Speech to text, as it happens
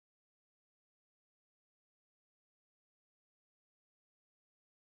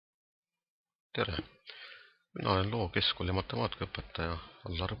Tere! Mina olen Loo Keskkooli matemaatikaõpetaja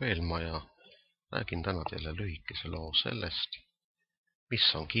Allar Veelmaa ja räägin täna teile lühikese loo sellest, mis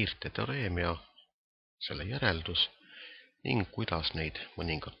on kiirteteoreem ja selle järeldus ning kuidas neid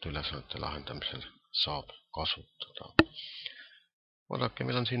mõningate ülesannete lahendamisel saab kasutada. Vaadake,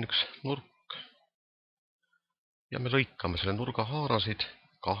 meil on siin üks nurk ja me lõikame selle nurga haarasid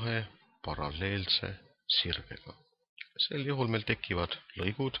kahe paralleelse sirgega. Sel juhul meil tekivad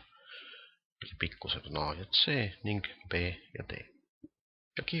lõigud, mille pikkused on A ja C ning B ja D.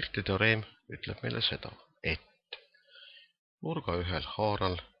 Ja kiirteteoreem ütleb meile seda, et nurga ühel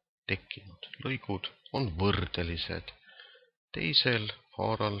haaral tekkinud lõigud on võrdelised teisel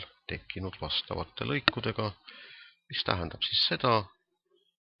haaral tekkinud vastavate lõikudega, mis tähendab siis seda,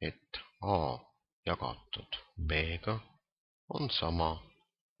 et A jagatud B-ga on sama,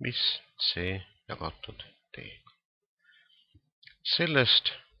 mis C jagatud D-ga.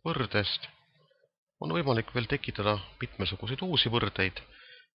 Sellest võrdest on võimalik veel tekitada mitmesuguseid uusi võrdeid,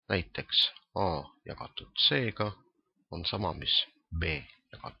 näiteks A jagatud C-ga on sama, mis B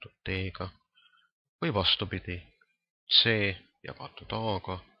jagatud D-ga, või vastupidi, C jagatud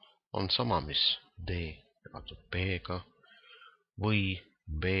A-ga on sama, mis D jagatud B-ga, või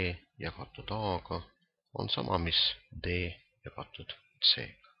B jagatud A-ga on sama, mis D jagatud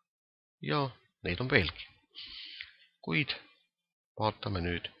C-ga. Ja neid on veelgi. Kuid vaatame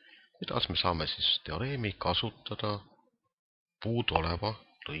nüüd, kuidas me saame siis teoreemi kasutada puudoleva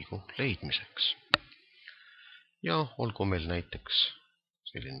lõigu leidmiseks. Ja olgu meil näiteks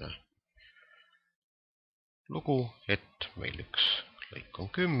selline lugu, et meil üks lõik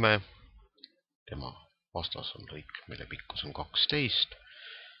on 10, tema vastas on lõik, mille pikkus on 12,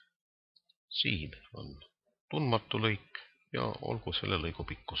 siin on tundmatu lõik ja olgu selle lõigu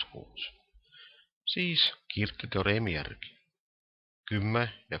pikkus 6. Siis kiirteteoreemi järgi 10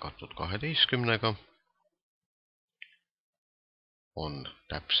 jagatud 12-ga on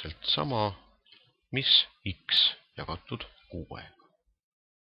täpselt sama, mis x jagatud 6-ga.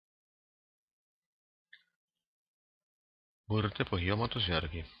 Võrde põhiomaduse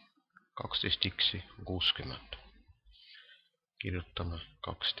järgi 12x on 60. Kirjutame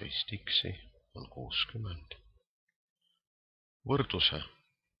 12x on 60. Võrduse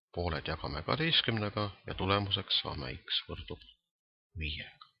pooled jagame 12-ga ja tulemuseks saame x võrdub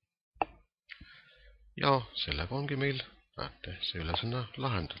 5-ga. Ja sellega ongi meil, näete, see ülesanne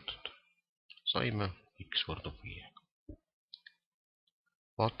lahendatud. Saime x võrdub 5-ga.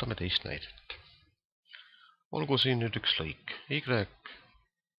 Vaatame teist näidet. Olgu siin nüüd üks lõik y,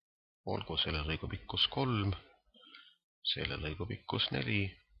 olgu selle lõigu pikkus 3, selle lõigu pikkus 4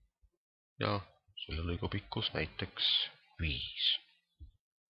 ja selle lõigu pikkus näiteks 5.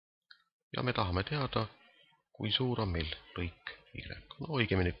 Ja me tahame teada, kui suur on meil lõik y, no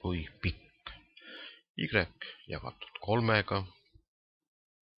õigemini kui pikk. Y jagatud 3-ga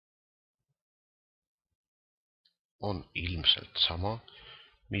on ilmselt sama,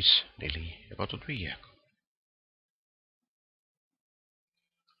 mis 4 jagatud 5-ga.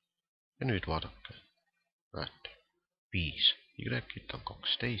 Ja nüüd vaadake, näete, 5 y-it on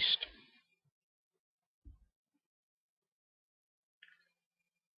 12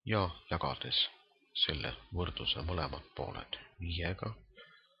 ja jagades selle võrduse mõlemad pooled 5-ga,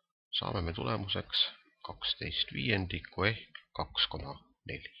 saame me tulemuseks 12 viiendikku ehk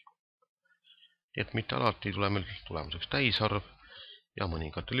 2,4. Et mitte alati ei tule meil tulemuseks täisarv ja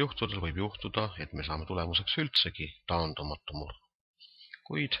mõningatel juhtudel võib juhtuda, et me saame tulemuseks üldsegi taandumatu murd.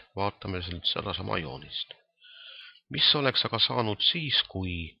 Kuid vaatame sedasama joonist. Mis oleks aga saanud siis,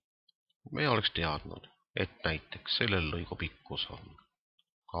 kui me oleks teadnud, et näiteks sellel lõigu pikkus on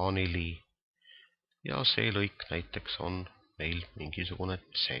K4 ja see lõik näiteks on meil mingisugune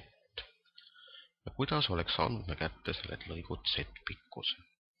Z. Ja kuidas oleks saanud me kätte selle lõigu Z pikkuse?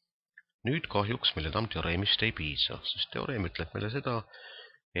 Nüüd kahjuks meil enam teoreemist ei piisa, sest teoreem ütleb meile seda,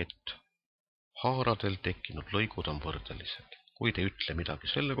 et haaradel tekkinud lõigud on võrdelised, kuid ei ütle midagi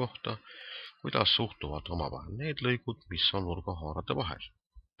selle kohta, kuidas suhtuvad omavahel need lõigud, mis on nurgahaarade vahel.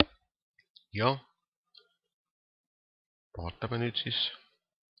 Ja vaatame nüüd siis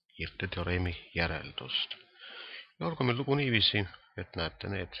kiirteteoreemi järeldust. Ja olgu meil lugu niiviisi, et näete,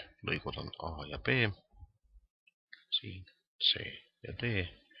 need lõigud on A ja B, siin C ja D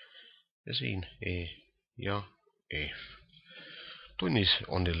ja siin E ja F. Tunnis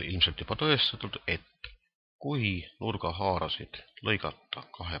on neil ilmselt juba tõestatud, et kui nurgahaarasid lõigata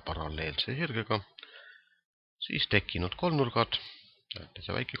kahe paralleelse sirgega, siis tekkinud kolmnurgad, näete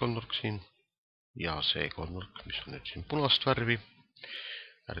see väike kolmnurk siin ja see kolmnurk, mis on nüüd siin punast värvi,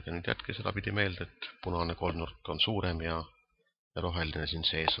 ärge nüüd jätke seda pidi meelde, et punane kolmnurk on suurem ja ja roheline siin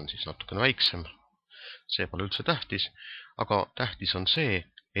sees on siis natukene väiksem. See pole üldse tähtis, aga tähtis on see,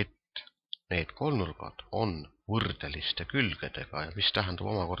 et need kolmnurgad on võrdeliste külgedega ja mis tähendab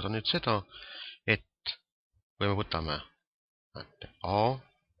omakorda nüüd seda, et kui me võtame A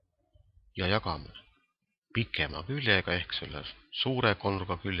ja jagame pikema küljega ehk selle suure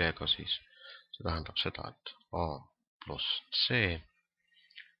kolmnurga küljega, siis see tähendab seda, et A pluss C,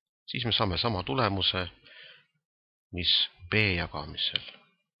 siis me saame sama tulemuse, mis B jagamisel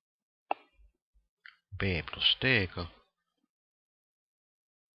B pluss D-ga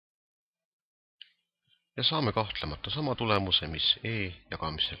ja saame kahtlemata sama tulemuse, mis E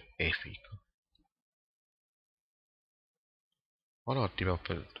jagamisel F-iga. Alati peab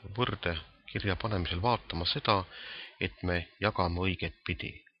võrdekirja panemisel vaatama seda, et me jagame õiget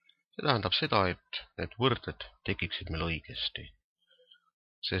pidi. See tähendab seda, et need võrded tekiksid meil õigesti.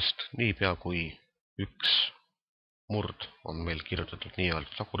 Sest niipea kui üks murd on meil kirjutatud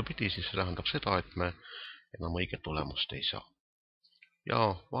nii-öelda tagurpidi, siis see tähendab seda, et me enam õiget tulemust ei saa. Ja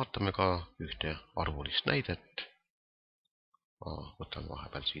vaatame ka ühte arvulist näidet. Ma võtan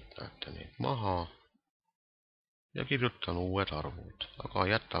vahepeal siit näete need maha ja kirjutan uued arvud, aga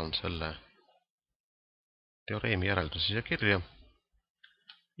jätan selle teoreemi järelduse siia kirja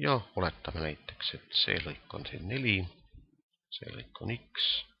ja oletame näiteks, et see lõik on siin 4, see lõik on x,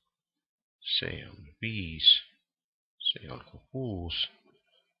 see on 5, see olgu 6,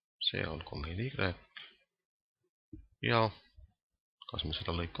 see olgu meil y ja kas me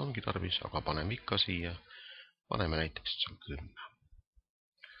seda lõika ongi tarvis, aga paneme ikka siia, paneme näiteks, et see on 10.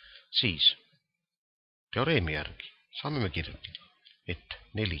 Siis teoreemi järgi saame me kirjutada, et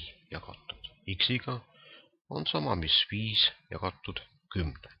 4 jagatud x-iga on sama, mis 5 jagatud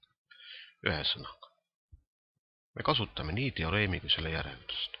 10. Ühesõnaga, me kasutame nii teoreemi kui selle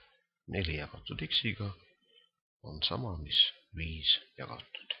järeldust. 4 jagatud x-iga on sama, mis 5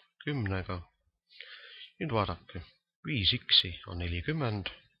 jagatud 10-ga. Nüüd vaadake, 5x on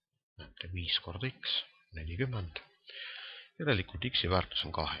 40, näete 5 korda x, 40. Järelikult x-i väärtus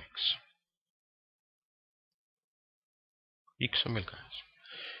on 8. X on meil käes.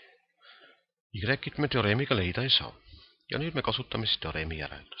 Y-t me teoreemiga leida ei saa. Ja nüüd me kasutame siis teoreemi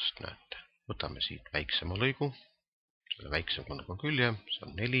järeldust, näete. Võtame siit väiksema lõigu, selle väiksem kolmnurga külje, see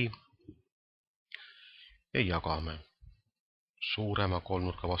on 4. Ja jagame suurema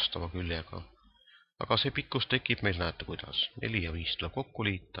kolmnurga vastava küljega. Aga see pikkus tekib meil, näete kuidas. 4 ja 5 tuleb kokku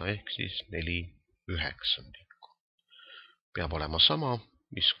liita, ehk siis 4/9. Peab olema sama,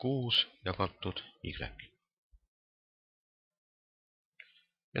 mis 6 jagatud y.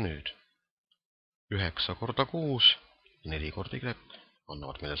 Ja nüüd 9 korda 6 ja 4 korda y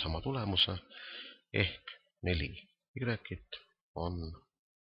annavad meile sama tulemuse, ehk 4y on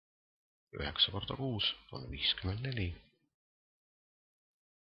 9 korda 6 on 54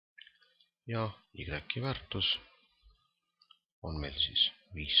 ja y väärtus on meil siis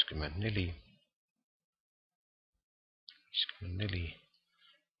 54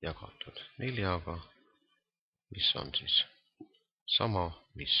 jagatud 4-ga, mis on siis sama,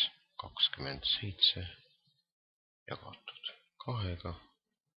 mis 27 jagatud 2-ga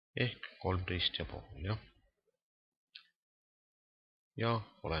ehk 13,5, jah. Ja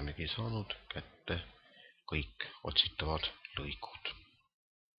olemegi saanud kätte kõik otsitavad lõigud.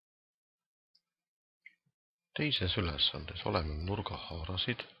 Teises ülesandes oleme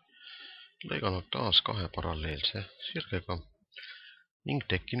nurgahaarasid lõiganud taas 2 paralleelse sirgega ning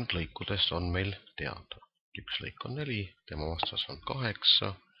tekkinud lõikudest on meil teada. Üks lõik on 4, tema vastas on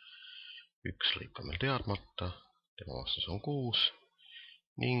 8, üks lõik on meil teadmata, tema vastas on 6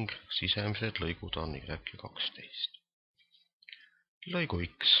 ning sisemised lõigud on y 12. Lõigu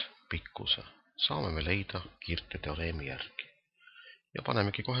x pikkuse saame me leida kiirteteoreemi järgi ja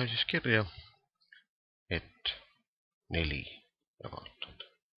panemegi kohe siis kirja, et 4 jagatud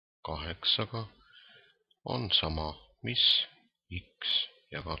 8-ga on sama, mis x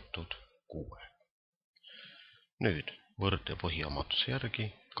jagatud 6. Nüüd võrde põhiomaduse järgi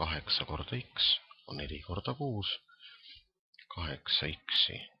 8 korda x on 4 korda 6, 8x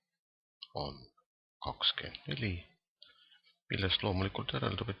on 24, millest loomulikult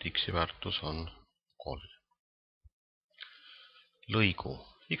järeldub, et x-i väärtus on 3. Lõigu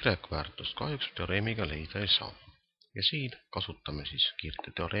y väärtust kahjuks teoreemiga leida ei saa. Ja siin kasutame siis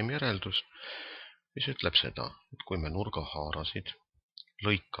kiirteteoreemi järeldust, mis ütleb seda, et kui me nurgahaarasid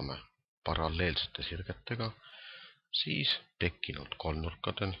lõikame paralleelsete sirgetega, siis tekkinud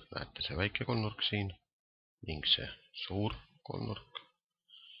kolmnurkadel, näete see väike kolmnurk siin ning see suur kolmnurk,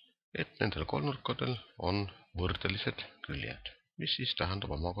 et nendel kolmnurkadel on võrdelised küljed, mis siis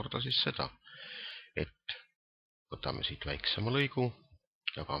tähendab omakorda siis seda, et võtame siit väiksema lõigu,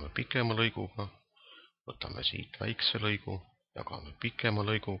 jagame pikema lõiguga, võtame siit väikse lõigu, jagame pikema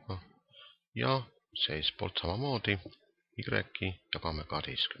lõiguga ja seespoolt samamoodi y jagame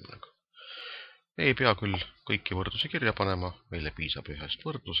 12-ga. Me ei pea küll kõiki võrdlusi kirja panema, meile piisab ühest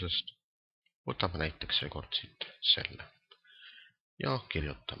võrdlusest. Võtame näiteks seekord siit selle ja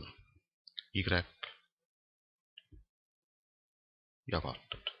kirjutame y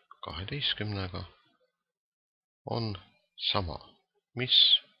jagatud 12-ga on sama, mis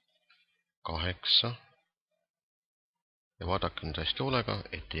 8 ja vaadake nüüd hästi hoolega,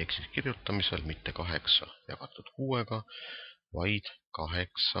 et ei eksiks kirjutamisel mitte 8 jagatud 6-ga, vaid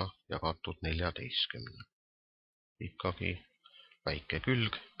 8 jagatud 14. Ikkagi väike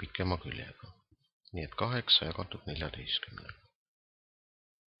külg pikema küljega. Nii et 8 jagatud 14.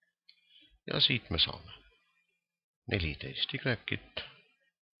 Ja siit me saame 14 y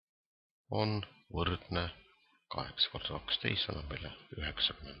on võrdne 8 korda 12 annab meile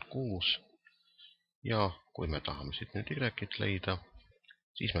 96. Ja kui me tahame siit nüüd y-t leida,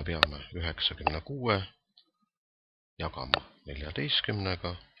 siis me peame 96 jagama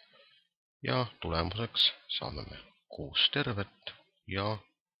 14-ga ja tulemuseks saame me 6 tervet ja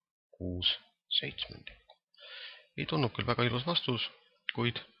 6 seitsmendikku. Ei tunnud küll väga ilus vastus,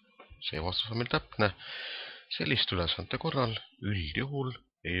 kuid see vastus on meil täpne. Selliste ülesannete korral üldjuhul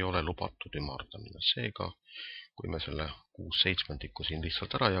ei ole lubatud ümardamine. Seega, kui me selle 6 seitsmendikku siin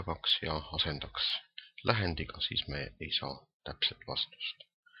lihtsalt ära jagaks ja asendaks lähendiga, siis me ei saa täpset vastust.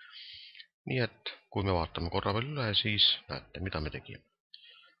 Nii et kui me vaatame korra veel üle, siis näete, mida me tegime.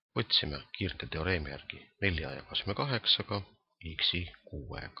 Võtsime kiirteteoreemi järgi 4 jagasime 8-ga, x-i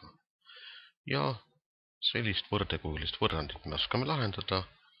 6-ga. Ja sellist võrdekujulist võrrandit me oskame lahendada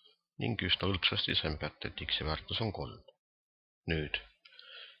ning üsna üldsasti saime kätte, et x-i väärtus on 3. Nüüd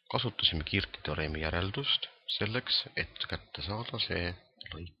kasutasime kiirteteoreemi järeldust selleks, et kätte saada see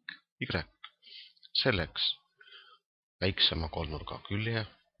lõik y. Selleks väiksema kolmnurga külje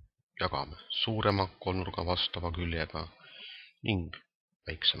jagame suurema kolmnurga vastava küljega ning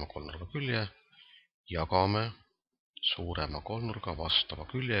väiksema kolmnurga külje jagame suurema kolmnurga vastava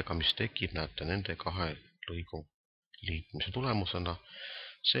küljega, mis tekib, näete, nende kahe lõigu liitmise tulemusena.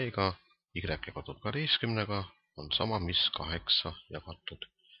 Seega y jagatud 12-ga on sama, mis 8 jagatud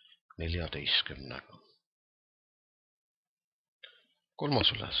 14-ga.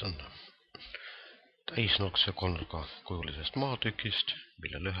 Kolmas ülesanne. Täisnurkse kolmnurga kujulisest maatükist,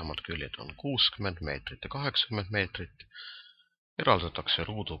 mille lühemad küljed on 60 meetrit ja 80 meetrit, eraldatakse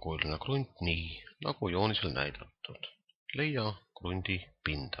ruudukujuline krunt nii, nagu joonisel näidatud. Leia krundi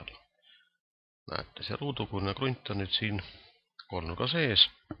pindala. Näete, see ruudukujuline krunt on nüüd siin kolmnurga sees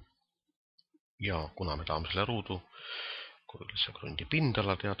ja kuna me tahame selle ruudukujulise krundi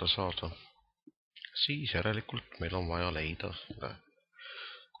pindala teada saada, siis järelikult meil on vaja leida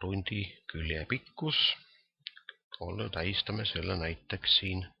krundi külje pikkus. Tähistame selle näiteks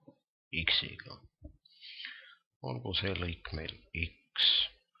siin x-iga. Olgu see lõik meil x.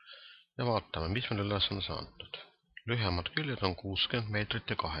 Ja vaatame, mis meil üles on saanud. Lühemad küljed on 60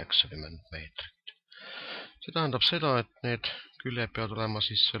 meetrit ja 80 meetrit. See tähendab seda, et need küljed peavad olema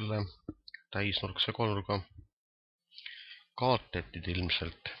siis selle täisnurkse kolmnurga kaatetid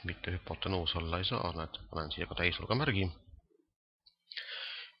ilmselt, mitte hüpotenuus olla ei saa. Näete, panen siia ka täisnurga märgi.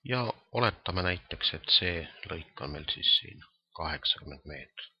 Ja oletame näiteks, et see lõik on meil siis siin 80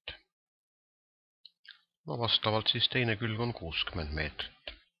 meetrit. No vastavalt siis teine külg on 60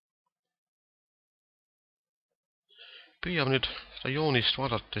 meetrit. Püüame nüüd seda joonist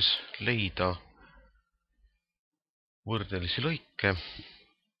vaadates leida võrdelisi lõike.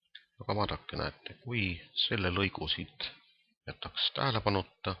 Aga vaadake, näete, kui selle lõigu siit jätaks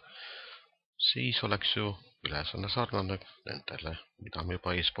tähelepanuta, siis oleks ju ülesanne sarnane nendele, mida me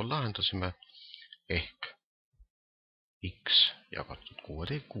juba eespool lahendasime, ehk x jagatud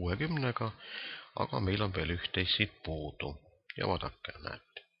 60-ga, aga meil on veel üht-teist siit puudu. Ja vaadake,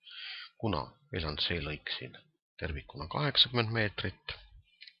 näete, kuna meil on see lõik siin tervikuna 80 meetrit,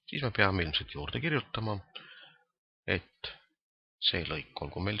 siis me peame ilmselt juurde kirjutama, et see lõik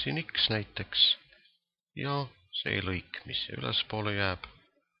olgu meil siin x näiteks ja see lõik, mis ülespoole jääb,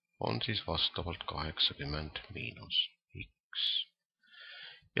 on siis vastavalt 80 miinus x.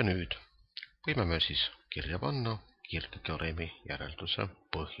 Ja nüüd võime me siis kirja panna kiirteteoreemi järelduse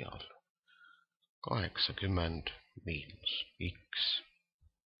põhjal. 80 miinus x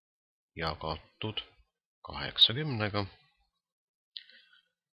jagatud 80-ga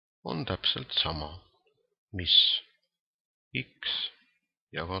on täpselt sama, mis x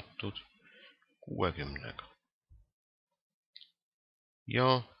jagatud 60-ga.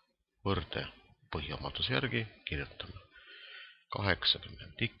 Ja võrde põhiomaduse järgi kirjutame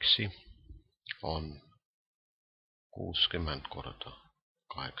 80 x on 60 korda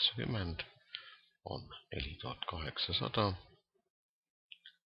 80 on 4800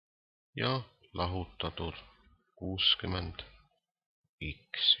 ja lahutatud 60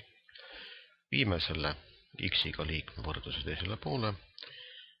 x. Viime selle x-iga liikme võrdluse teisele poole.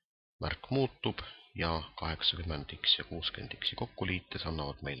 Märk muutub ja 80 x ja 60 x kokku liites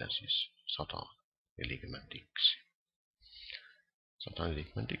annavad meile siis 140 x.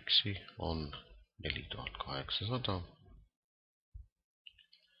 140 x on 4800.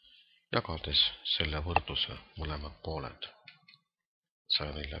 Jagades selle võrdluse mõlemad pooled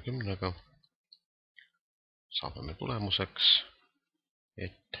 140-ga saame me tulemuseks,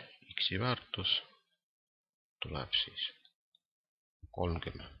 et x-i väärtus tuleb siis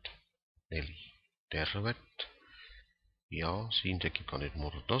 34 tervet ja siin tekib ka nüüd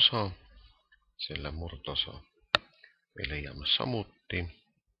murdosa. Selle murdosa me leiame samuti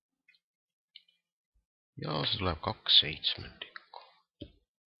ja see tuleb 2/7.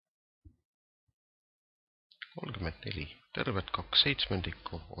 34 tervet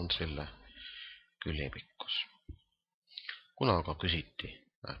 2/7 on selle küljepikkus. Kuna aga küsiti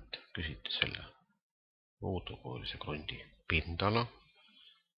selle ruudukoolise krundi pindala,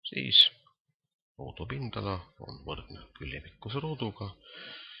 siis ruudu pindala on võrdne küljepikkuse ruuduga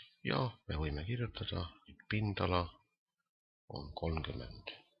ja me võime kirjutada, et pindala on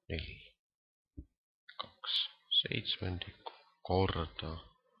 34 2/7 korda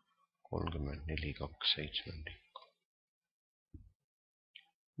 34 2/7,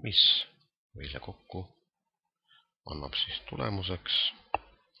 mis meile kokku annab siis tulemuseks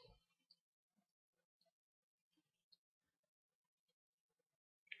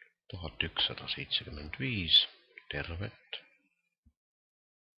 1175 tervet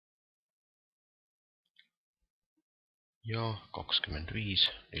ja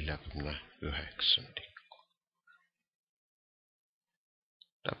 25/49.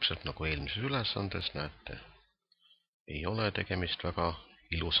 Täpselt nagu eelmises ülesandes näete, ei ole tegemist väga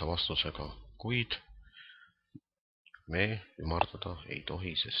ilusa vastusega, kuid me ümardada ei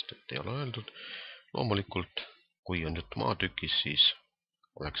tohi, sest et ei ole öeldud. Loomulikult, kui on jutt maatükis, siis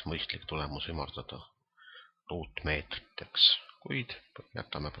oleks mõistlik tulemus ümardada ruutmeetriteks, kuid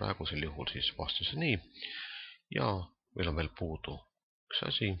jätame praegusel juhul siis vastuse nii. Ja meil on veel puudu üks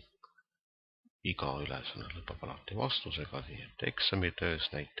asi. Iga ülesanne lõpeb alati vastusega, nii et eksamitöös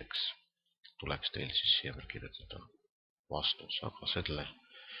näiteks tuleks teil siis siia veel kirjutada vastus, aga selle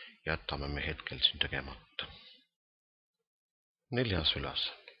jätame me hetkel siin tegemata. 4.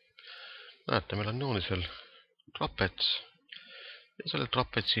 ülesanne. Näete, meil on joonisel trapets ja selle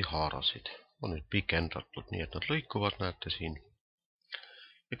trapetsi haarasid on nüüd pikendatud, nii et nad lõikuvad, näete siin.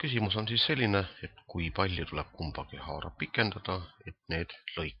 Ja küsimus on siis selline, et kui palju tuleb kumbagi haara pikendada, et need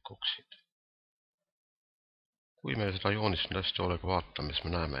lõikuksid. Kui me seda joonist nüüd hästi hoolega vaatame, siis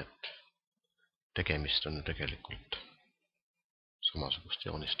me näeme, et tegemist on tegelikult samasuguste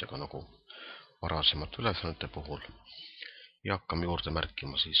joonistega nagu varasemate ülesannete puhul. Ja hakkame juurde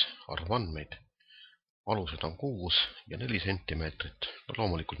märkima siis arvandmeid. Alused on 6 ja 4 sentimeetrit. No,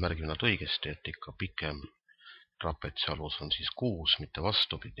 loomulikult märgime nad õigesti, et ikka pikem trapetsi alus on siis 6, mitte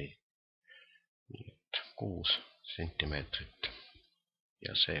vastupidi. Nii et 6 sentimeetrit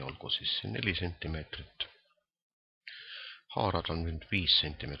ja see olgu siis 4 sentimeetrit. Haarad on nüüd 5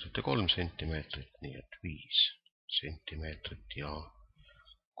 sentimeetrit ja 3 sentimeetrit, nii et 5 sentimeetrit ja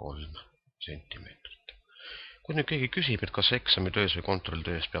 3 sentimeetrit. Kui nüüd keegi küsib, et kas eksamitöös või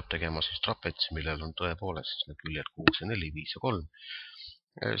kontrolltöös peab tegema siis trapetsi, millel on tõepoolest siis need küljed 6 ja 4, 5 ja 3,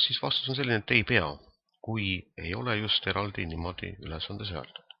 siis vastus on selline, et ei pea, kui ei ole just eraldi niimoodi ülesandes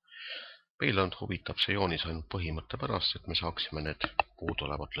öeldud. Meile huvitab see joonis ainult põhimõtte pärast, et me saaksime need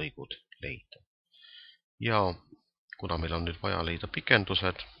puudulevad lõigud leida. Ja kuna meil on nüüd vaja leida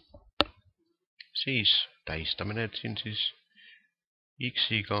pikendused, siis tähistame need siin siis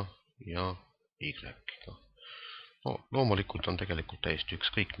x-iga ja y-ga. No, loomulikult on tegelikult täiesti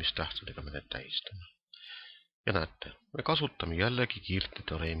ükskõik, mis tähtedega me need tähistame. Ja näete, me kasutame jällegi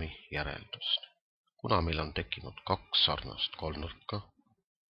kiirteteoreemi järeldust. Kuna meil on tekkinud 2 sarnast kolmnurka,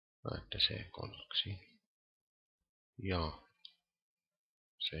 näete see kolmnurk siin ja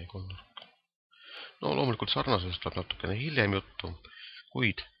see kolmnurk. No loomulikult sarnasusest tuleb natukene hiljem juttu,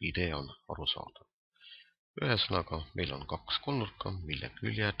 kuid idee on arusaadav. Ühesõnaga, meil on 2 kolmnurka, mille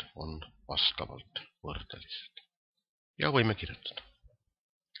küljed on vastavalt võrdelised. Ja võime kirjutada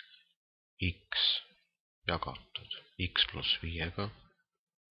x jagatud x pluss 5-ga.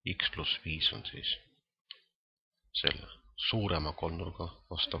 X pluss 5 on siis selle suurema kolmnurga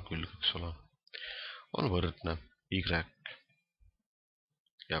vastav külg, eks ole. on võrdne y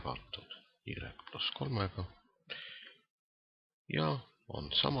jagatud y pluss 3 ja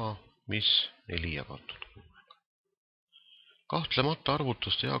on sama, mis 4 jagatud 6. Kahtlemata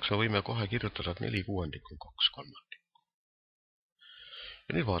arvutuste jaoks me võime kohe kirjutada, et 4/6 on 2/3.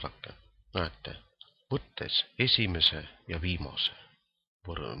 Ja nüüd vaadake, näete, võttes esimese ja viimase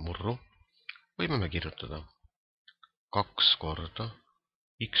murru, võime me kirjutada 2 korda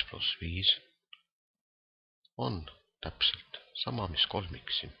x pluss 5 on täpselt sama, mis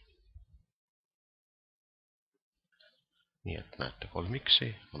 3x. Nii et näete, 3x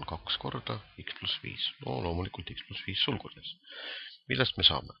on 2 korda x pluss 5. Loomulikult x pluss 5 sulgudes. Millest me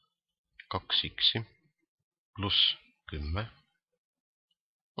saame? 2x pluss 10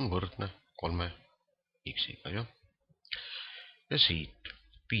 on võrdne 3x-ga, jah? Ja siit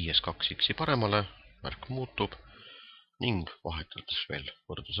viies 2x paremale, märk muutub ning vahetades veel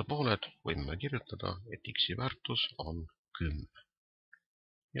võrdluse pooled, võime kirjutada, et x-i väärtus on 10.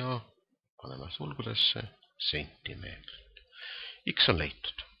 Ja paneme sulgudesse sentimeetrit. X on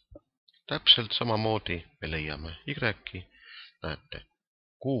leitud. Täpselt samamoodi me leiame y-i, näete,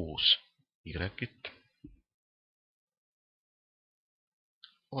 6 y-it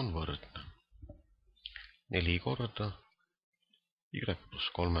on võrdne 4 korda y pluss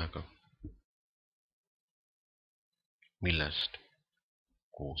 3, millest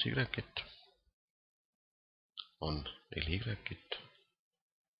 6 y-it on 4 y-it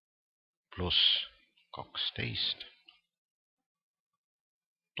pluss 12.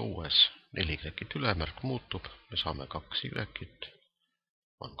 Tuues 4 y-it üle, märk muutub, me saame 2 y-it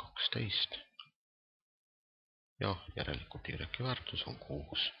on 12 ja järelikult y-i väärtus on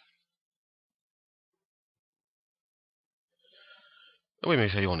 6. Ja võime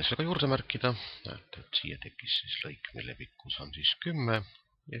ise joonisele ka juurde märkida, näete, et siia tekkis siis lõik, mille pikkus on siis 10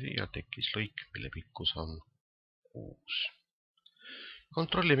 ja siia tekkis lõik, mille pikkus on 6.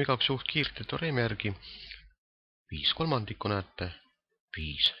 Kontrollime igaks juht kiirteteoreemi järgi. 5/3 näete,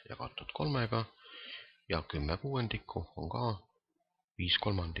 5 jagatud 3 ja 10/6 on ka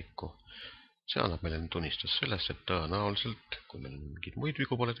 5/3. See annab meile tunnistus sellest, et tõenäoliselt, kui meil mingeid muid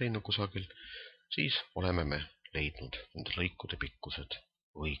vigu pole teinud kusagil, siis oleme me leidnud nende lõikude pikkused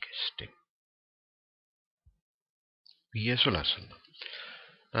õigesti. 5. ülesanne.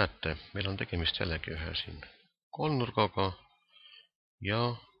 Näete, meil on tegemist jällegi ühe siin kolmnurgaga ja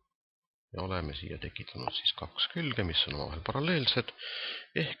oleme siia tekitanud siis 2 külge, mis on omavahel paralleelsed,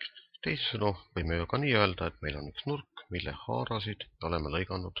 ehk teisisõnu võime ju ka nii öelda, et meil on üks nurk, mille haarasid oleme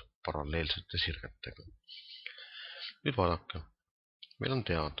lõiganud paralleelsete sirgetega. Nüüd vaadake, meil on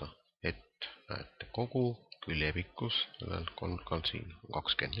teada, et näete, kogu küljepikkus sellel kolmnurgal siin on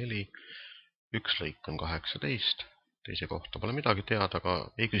 24, üks lõik on 18, teise kohta pole midagi teada, aga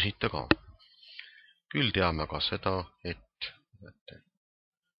ei küsita ka. Küll teame ka seda, et näete,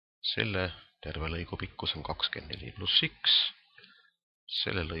 selle terve lõigu pikkus on 24 pluss x,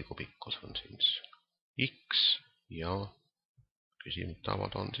 selle lõigu pikkus on siis x ja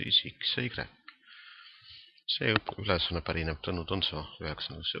küsitavad on siis x ja y. See ülesanne pärineb Tõnu Tõnso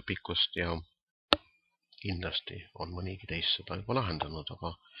 9. õpikust ja kindlasti on mõnigi teist seda juba lahendanud,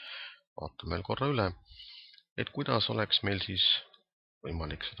 aga vaatame veel korra üle, et kuidas oleks meil siis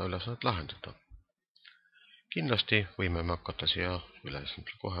võimalik seda ülesannet lahendada. Kindlasti võime me hakata siia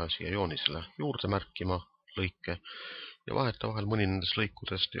ülesandele kohe siia joonisele juurde märkima lõike ja vahetevahel mõni nendest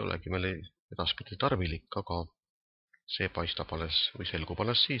lõikudest ei olegi meil edaspidi tarvilik, aga see paistab alles või selgub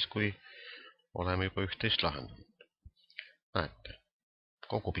alles siis, kui oleme juba üht-teist lahendanud. Näete,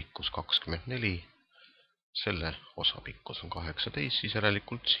 kogu pikkus 24, selle osa pikkus on 18, siis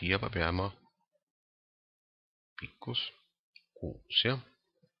järelikult siia peab jääma pikkus 6, jah?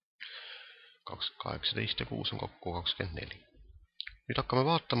 18 ja 6 on kokku 24. Nüüd hakkame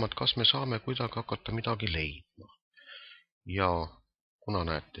vaatama, et kas me saame kuidagi hakata midagi leidma. Ja kuna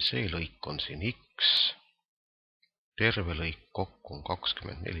näete, see lõik on siin x, terve lõik kokku on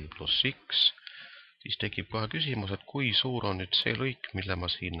 24 pluss x, siis tekib kohe küsimus, et kui suur on nüüd see lõik, mille ma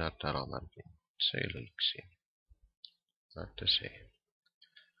siin näete ära märgin. See lõik siin. Näete see.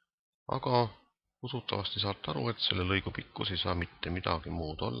 Aga usutavasti saate aru, et selle lõigu pikkus ei saa mitte midagi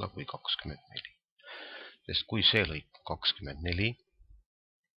muud olla kui 24. Sest kui see lõik on 24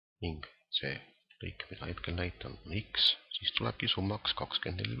 ning see lõik, mida hetkel näitan, on x, siis tulebki summaks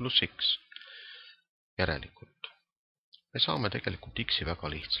 24 pluss x. Järelikult me saame tegelikult x-i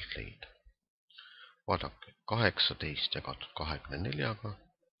väga lihtsalt leida. Vaadake, 18 jagatud 24-ga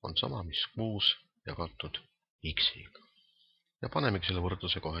on sama, mis 6 jagatud x-iga. Ja panemegi selle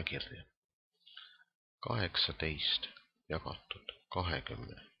võrdluse kohe kirja. 18 jagatud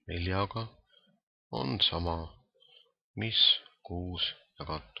 24-ga on sama, mis 6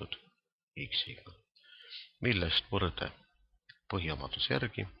 jagatud x-iga, millest võrde põhiomaduse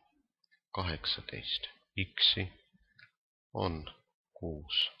järgi 18 x-i on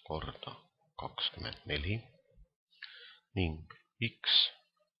 6 korda 24 ning x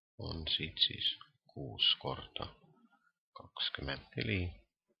on siit siis 6 korda 24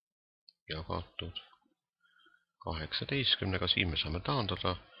 jagatud 18-ga, siin me saame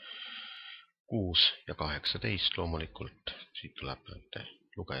taandada 6 ja 18 loomulikult, siit tuleb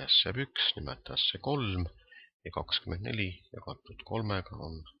lugejasse jääb 1, nimetajasse 3 ja 24 jagatud 3-ga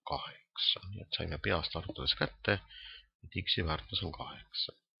on 8, nii et saime peast arvutades kätte, et x-i väärtus on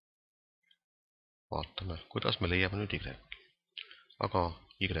 8. Vaatame, kuidas me leiame nüüd y. Aga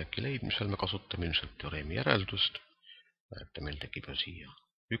y leidmisel me kasutame ilmselt teoreemi järeldust. Näete, meil tekib ju siia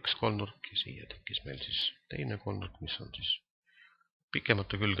üks kolmnurk ja siia tekkis meil siis teine kolmnurk, mis on siis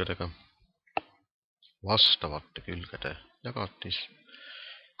pikemate külgedega. Vastavate külgede jagatis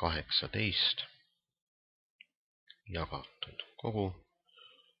 18 jagatud kogu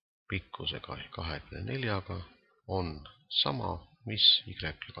pikkusega 24-ga on sama, mis y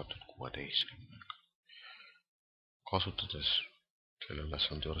jagatud 16-ga. Kasutades selle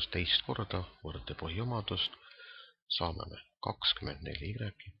ülesande juures teist korda võrde põhiomadust, saame me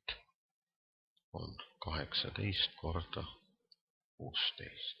 24 y on 18 korda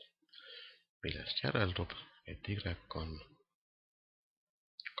 16, millest järeldub, et y on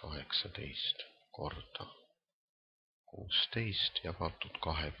 18 korda 16 jagatud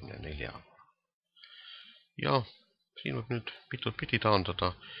 24. Ja siin võib nüüd mitut pidi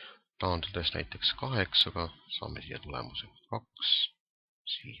taandada. Taandades näiteks 8-ga saame siia tulemusega 2,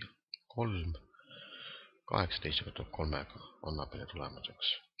 siia 3, 18 jagatud 3-ga annab meile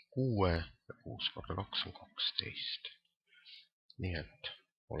tulemuseks 6 ja 6 korda 2 on 12. Nii et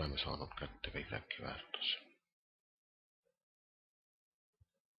oleme saanud kätte ka y väärtuse.